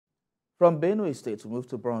From Benue State, we move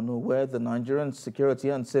to Borno, where the Nigerian Security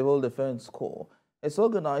and Civil Defense Corps has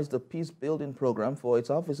organized a peace-building program for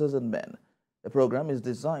its officers and men. The program is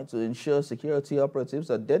designed to ensure security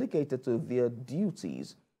operatives are dedicated to their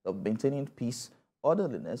duties of maintaining peace,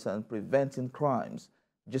 orderliness, and preventing crimes.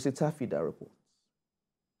 Jesse Tafida reports.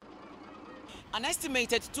 An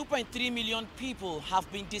estimated 2.3 million people have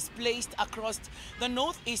been displaced across the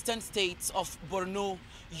northeastern states of Borno,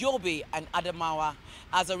 Yobe and Adamawa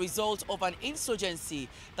as a result of an insurgency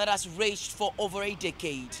that has raged for over a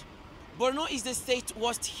decade. Borno is the state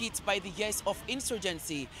worst hit by the years of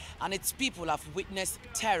insurgency, and its people have witnessed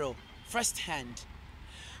terror firsthand.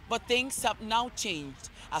 But things have now changed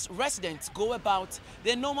as residents go about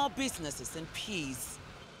their normal businesses in peace.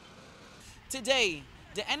 Today,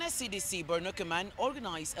 the NSCDC Borno Command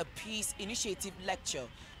organized a peace initiative lecture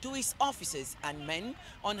to its officers and men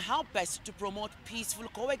on how best to promote peaceful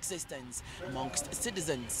coexistence amongst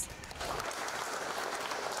citizens.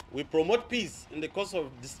 We promote peace in the course of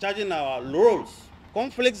discharging our roles.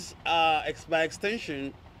 Conflicts, by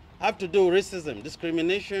extension, have to do with racism,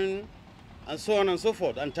 discrimination, and so on and so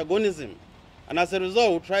forth, antagonism. And as a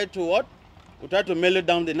result, we try to what? We try to mellow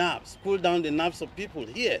down the nerves, cool down the nerves of people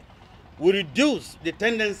here. We reduce the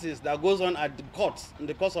tendencies that goes on at the courts in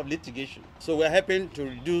the course of litigation. So we're helping to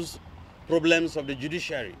reduce problems of the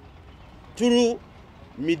judiciary through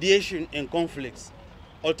mediation in conflicts,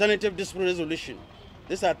 alternative dispute resolution.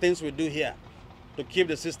 These are things we do here to keep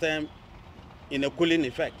the system in a cooling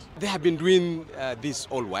effect. They have been doing this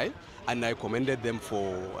all while, and I commended them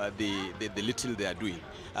for the little they are doing.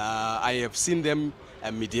 I have seen them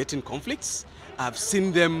mediating conflicts. I have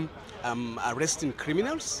seen them arresting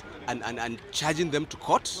criminals and charging them to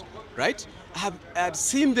court, right? I have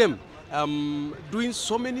seen them doing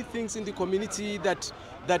so many things in the community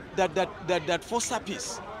that foster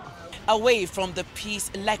peace. Away from the peace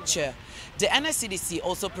lecture, the NSCDC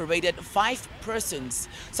also paraded 5 persons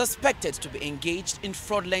suspected to be engaged in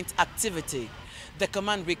fraudulent activity. The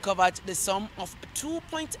command recovered the sum of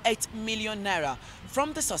 2.8 million naira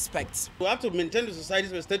from the suspects. We have to maintain the society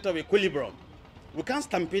in a state of equilibrium. We can't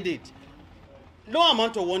stampede it. No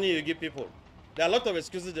amount of warning you give people. There are a lot of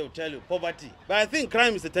excuses they will tell you, poverty. But I think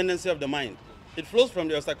crime is a tendency of the mind. It flows from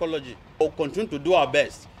their psychology. We'll continue to do our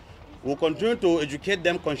best. We'll continue to educate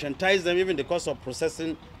them, conscientize them, even in the course of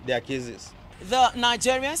processing their cases. The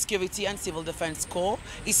Nigerian Security and Civil Defense Corps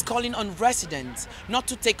is calling on residents not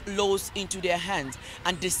to take laws into their hands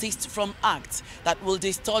and desist from acts that will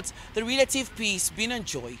distort the relative peace being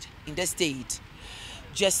enjoyed in the state.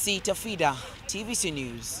 Jesse Tafida, TVC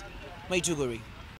News, Maiduguri.